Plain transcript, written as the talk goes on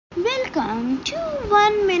Welcome to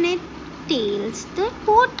 1 Minute Tales, the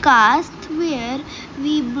podcast where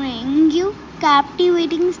we bring you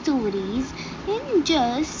captivating stories in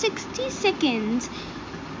just 60 seconds.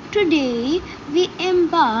 Today, we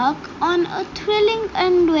embark on a thrilling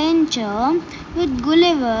adventure with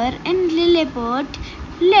Gulliver and Lilliput.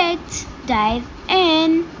 Let's dive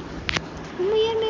in.